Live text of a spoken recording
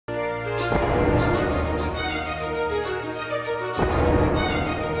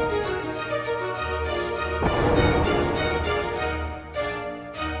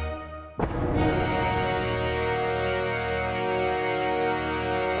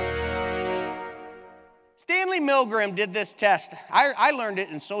Stanley Milgram did this test. I learned it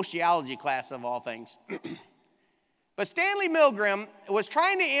in sociology class of all things. But Stanley Milgram was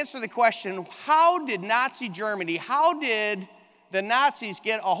trying to answer the question, how did Nazi Germany, how did the Nazis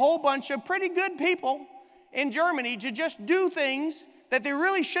get a whole bunch of pretty good people in Germany to just do things that they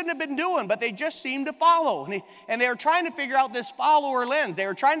really shouldn't have been doing, but they just seemed to follow. And they were trying to figure out this follower lens. They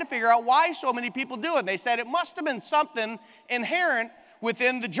were trying to figure out why so many people do it. They said it must have been something inherent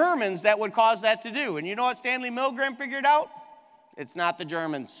within the Germans that would cause that to do. And you know what Stanley Milgram figured out? It's not the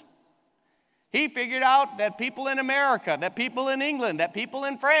Germans. He figured out that people in America, that people in England, that people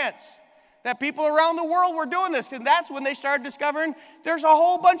in France, that people around the world were doing this. And that's when they started discovering there's a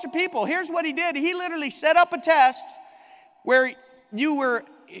whole bunch of people. Here's what he did. He literally set up a test where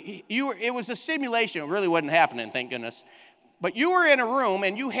it was a simulation. It really wasn't happening, thank goodness. But you were in a room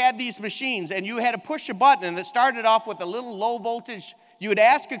and you had these machines and you had to push a button, and it started off with a little low voltage. You would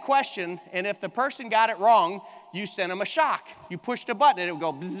ask a question, and if the person got it wrong, you sent them a shock. You pushed a button and it would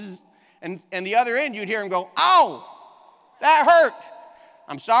go bzzz, and the other end you'd hear them go, ow, that hurt.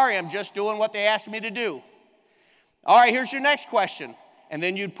 I'm sorry, I'm just doing what they asked me to do. All right, here's your next question. And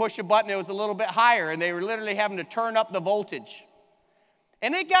then you'd push a button, it was a little bit higher, and they were literally having to turn up the voltage.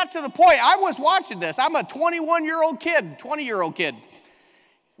 And it got to the point, I was watching this. I'm a 20-year-old kid,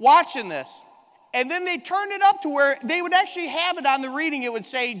 watching this. And then they turned it up to where they would actually have it on the reading. It would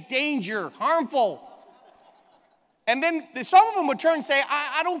say, danger, harmful. And then some of them would turn and say,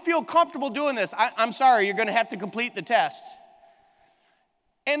 I don't feel comfortable doing this. I'm sorry, you're going to have to complete the test.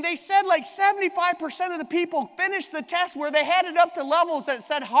 And they said like 75% of the people finished the test where they had it up to levels that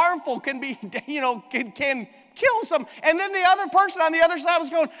said harmful can be, can kill some. And then the other person on the other side was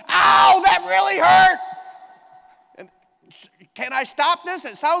going, ow, that really hurt. And can I stop this?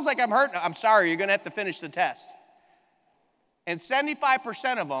 It sounds like I'm hurting. I'm sorry, you're going to have to finish the test. And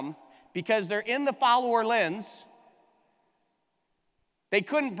 75% of them, because they're in the follower lens, they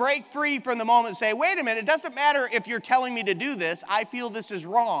couldn't break free from the moment and say, wait a minute, it doesn't matter if you're telling me to do this. I feel this is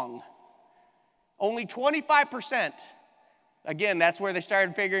wrong. Only 25%. Again, that's where they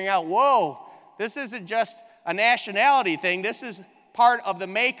started figuring out, whoa, this isn't just a nationality thing. This is part of the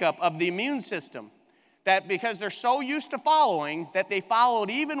makeup of the immune system. That because they're so used to following, that they followed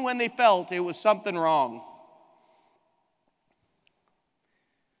even when they felt it was something wrong.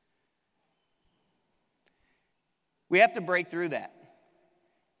 We have to break through that.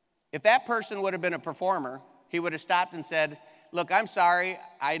 If that person would have been a performer, he would have stopped and said, look, I'm sorry,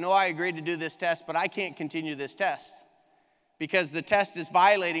 I know I agreed to do this test, but I can't continue this test because the test is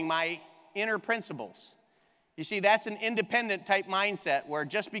violating my inner principles. You see, that's an independent type mindset where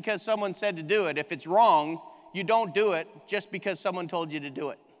just because someone said to do it, if it's wrong, you don't do it just because someone told you to do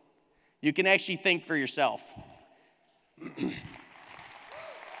it. You can actually think for yourself.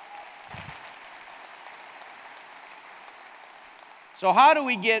 So how do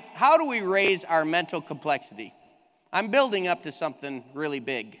we raise our mental complexity? I'm building up to something really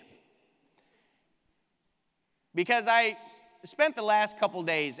big. Because I spent the last couple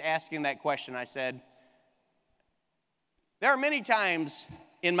days asking that question. I said, there are many times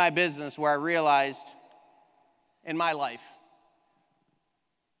in my business where I realized in my life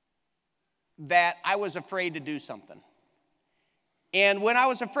that I was afraid to do something. And when I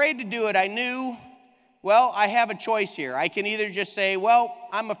was afraid to do it, I knew, well, I have a choice here. I can either just say, well,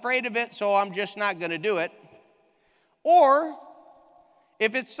 I'm afraid of it, so I'm just not going to do it. Or,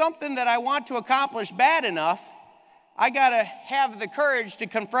 if it's something that I want to accomplish bad enough, I got to have the courage to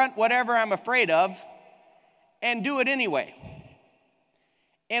confront whatever I'm afraid of and do it anyway.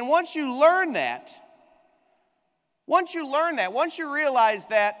 And once you learn that, once you realize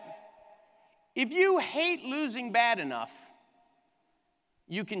that if you hate losing bad enough,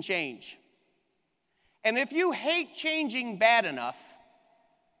 you can change. And if you hate changing bad enough,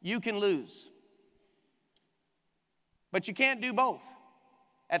 you can lose. But you can't do both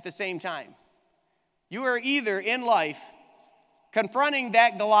at the same time. You are either in life confronting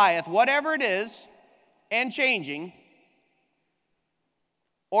that Goliath, whatever it is, and changing,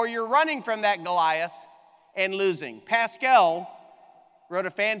 or you're running from that Goliath and losing. Pascal wrote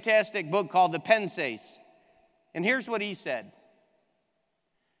a fantastic book called The Pensees. And here's what he said.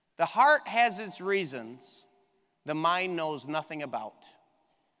 The heart has its reasons the mind knows nothing about.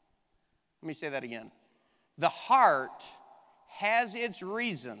 Let me say that again. The heart has its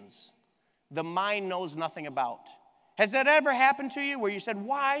reasons the mind knows nothing about. Has that ever happened to you where you said,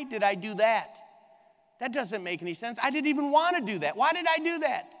 why did I do that? That doesn't make any sense. I didn't even want to do that. Why did I do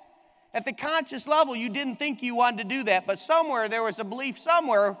that? At the conscious level, you didn't think you wanted to do that, but somewhere there was a belief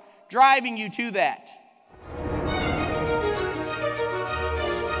somewhere driving you to that.